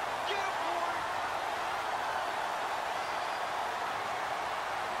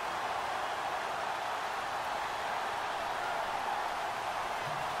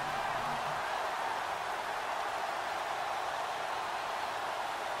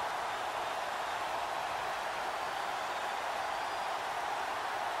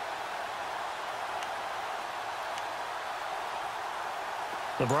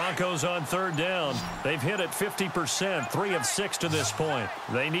 The Broncos on third down. They've hit it 50%, 3 of 6 to this point.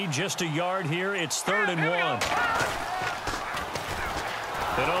 They need just a yard here. It's 3rd and 1.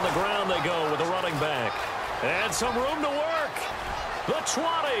 And on the ground they go with the running back. And some room to work. The 20.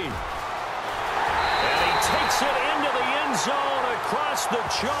 And he takes it into the end zone across the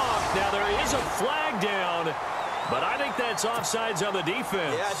chalk. Now there is a flag down, but I think that's offsides on the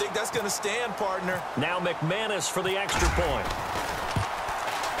defense. Yeah, I think that's going to stand, partner. Now McManus for the extra point.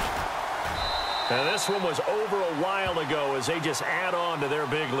 And this one was over a while ago as they just add on to their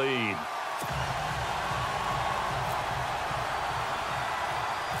big lead.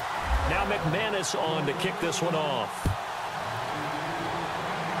 Now McManus on to kick this one off.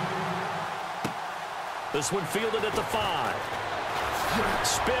 This one fielded at the 5.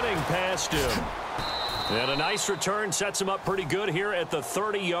 Spinning past him. And a nice return sets him up pretty good here at the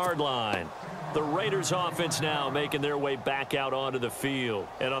 30-yard line. The Raiders offense now making their way back out onto the field.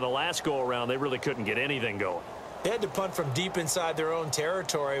 And on the last go-around, they really couldn't get anything going. They had to punt from deep inside their own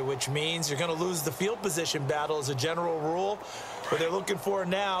territory, which means you're going to lose the field position battle as a general rule. What they're looking for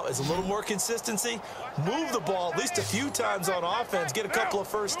now is a little more consistency, move the ball at least a few times on offense, get a couple of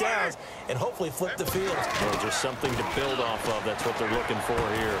first downs, and hopefully flip the field. Well, just something to build off of. That's what they're looking for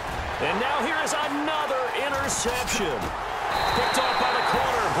here. And now here is another interception. Picked off by the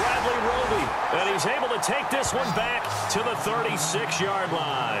corner, Bradley Roby. And he's able to take this one back to the 36-yard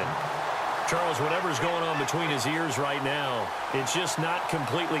line. Charles, whatever's going on between his ears right now, it's just not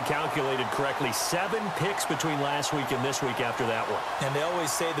completely calculated correctly. 7 picks between last week and this week after that one. And they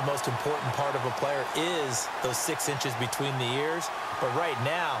always say the most important part of a player is those 6 inches between the ears. But right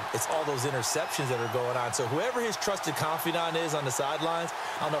now, it's all those interceptions that are going on. So whoever his trusted confidant is on the sidelines,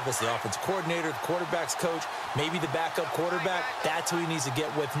 I don't know if it's the offensive coordinator, the quarterback's coach, maybe the backup quarterback, that's who he needs to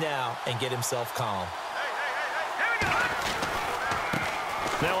get with now and get himself calm.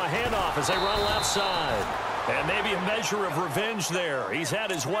 Now a handoff as they run left side. And maybe a measure of revenge there. He's had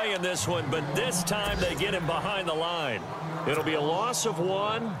his way in this one, but this time they get him behind the line. It'll be a loss of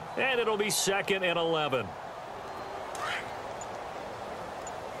 1, and it'll be 2nd and 11.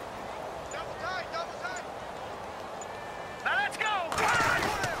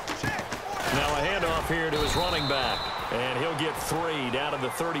 Now a handoff here to his running back. And he'll get 3 down to the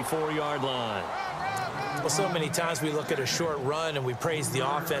 34-yard line. Well, so many times we look at a short run and we praise the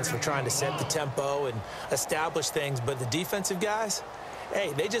offense for trying to set the tempo and establish things. But the defensive guys,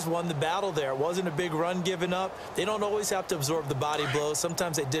 hey, they just won the battle there. It wasn't a big run given up. They don't always have to absorb the body blows.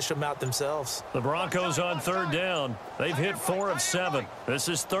 Sometimes they dish them out themselves. The Broncos on third down. They've hit 4 of 7. This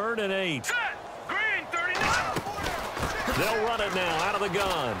is 3rd and 8. They'll run it now out of the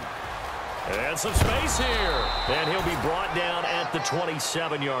gun. And some space here. And he'll be brought down at the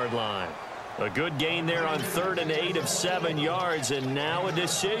 27-yard line. A good gain there on 3rd and 8 of 7 yards. And now a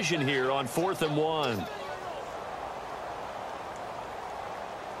decision here on 4th and 1.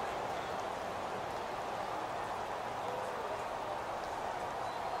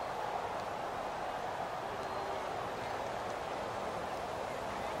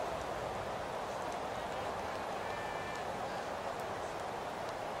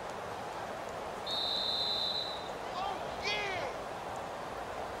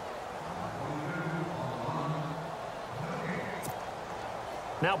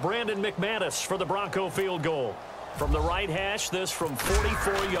 Now Brandon McManus for the Bronco field goal. From the right hash, this from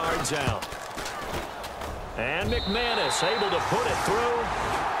 44 yards out. And McManus able to put it through.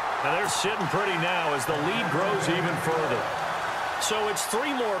 And they're sitting pretty now as the lead grows even further. So it's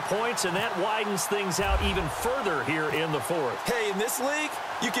 3 more points, and that widens things out even further here in the 4th. Hey, in this league,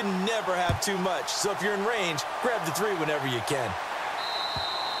 you can never have too much. So if you're in range, grab the 3 whenever you can.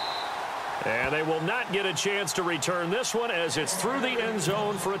 And they will not get a chance to return this one as it's through the end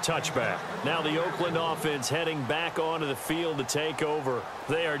zone for a touchback. Now the Oakland offense heading back onto the field to take over.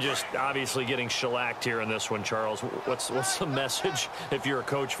 They are just obviously getting shellacked here in this one, Charles. What's the message if you're a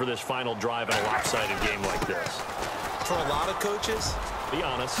coach for this final drive in a lopsided game like this? For a lot of coaches, be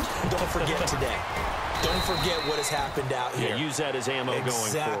honest. Don't forget today. Don't forget what has happened out here. Yeah, use that as ammo going forward.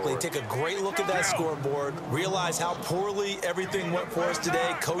 Exactly. Take a great look at that scoreboard. Realize how poorly everything went for us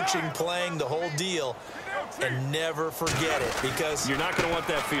today. Coaching, playing, the whole deal. And never forget it, because you're not going to want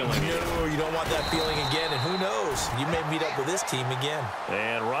that feeling. No, you don't want that feeling again. And who knows? You may meet up with this team again.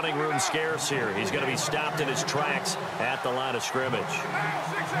 And running room scarce here. He's going to be stopped in his tracks at the line of scrimmage.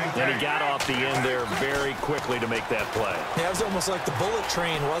 And he got off the end there very quickly to make that play. Yeah, it was almost like the bullet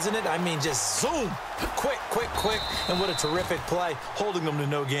train, wasn't it? I mean, just zoom. Quick, quick, quick. And what a terrific play, holding them to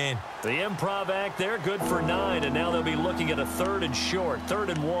no gain. The improv act there, good for 9. And now they'll be looking at a 3rd and short, 3rd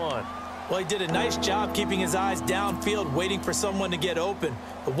and 1. Well, he did a nice job keeping his eyes downfield, waiting for someone to get open.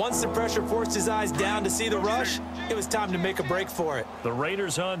 But once the pressure forced his eyes down to see the rush, it was time to make a break for it. The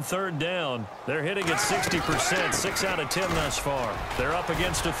Raiders on 3rd down. They're hitting at 60%, 6 out of 10 thus far. They're up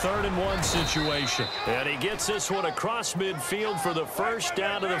against a 3rd and 1 situation. And he gets this one across midfield for the first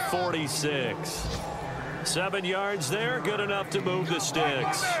down to the 46. 7 yards there, good enough to move the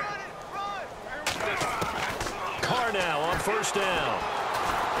sticks. Carr now on 1st down.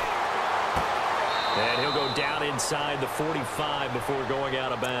 And he'll go down inside the 45 before going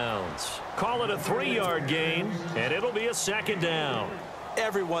out of bounds. Call it a 3-yard gain, and it'll be a 2nd down.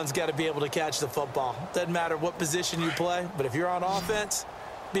 Everyone's got to be able to catch the football. Doesn't matter what position you play, but if you're on offense,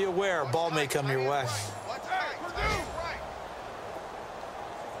 be aware a ball may come your way.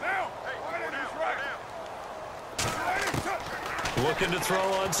 Looking to throw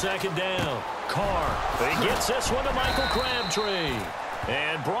on 2nd down. Carr. He gets this one to Michael Crabtree.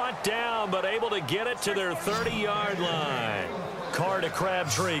 And brought down, but able to get it to their 30-yard line. Carr to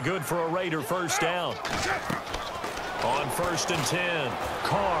Crabtree, good for a Raider 1st down. On 1st and 10,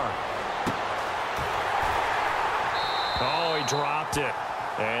 Carr. Oh, he dropped it.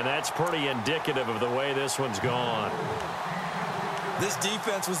 And that's pretty indicative of the way this one's gone. This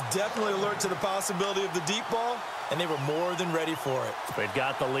defense was definitely alert to the possibility of the deep ball, and they were more than ready for it. They've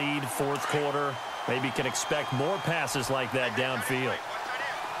got the lead, 4th quarter. Maybe can expect more passes like that downfield.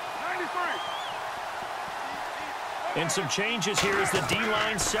 And some changes here as the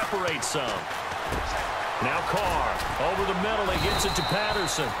D-line separates some. Now Carr over the middle. He gets it to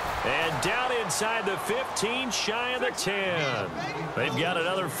Patterson. And down inside the 15, shy of the 10. They've got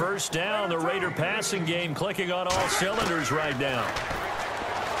another 1st down. The Raider passing game clicking on all cylinders right now.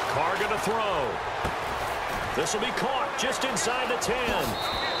 Carr going to throw. This will be caught just inside the 10.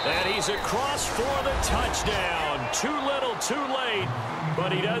 And he's across for the touchdown. Too little, too late.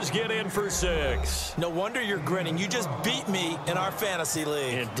 But he does get in for 6. No wonder you're grinning. You just beat me in our fantasy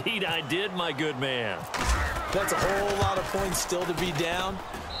league. Indeed I did, my good man. That's a whole lot of points still to be down.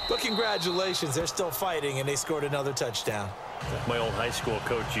 But congratulations, they're still fighting, and they scored another touchdown. My old high school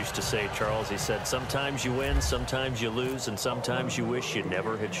coach used to say, Charles, he said, sometimes you win, sometimes you lose, and sometimes you wish you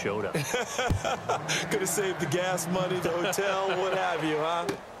never had showed up. Could have saved the gas money, the hotel, what have you, huh?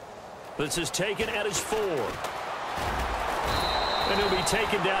 This is taken at his 4. And he'll be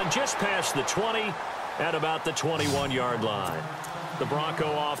taken down just past the 20 at about the 21-yard line. The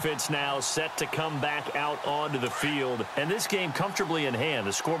Bronco offense now set to come back out onto the field. And this game comfortably in hand.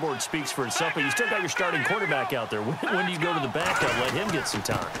 The scoreboard speaks for itself, but you still got your starting quarterback out there. When do you go to the backup? Let him get some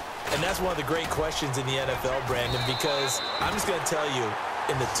time. And that's one of the great questions in the NFL, Brandon, because I'm just going to tell you,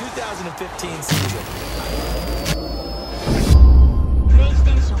 in the 2015 season,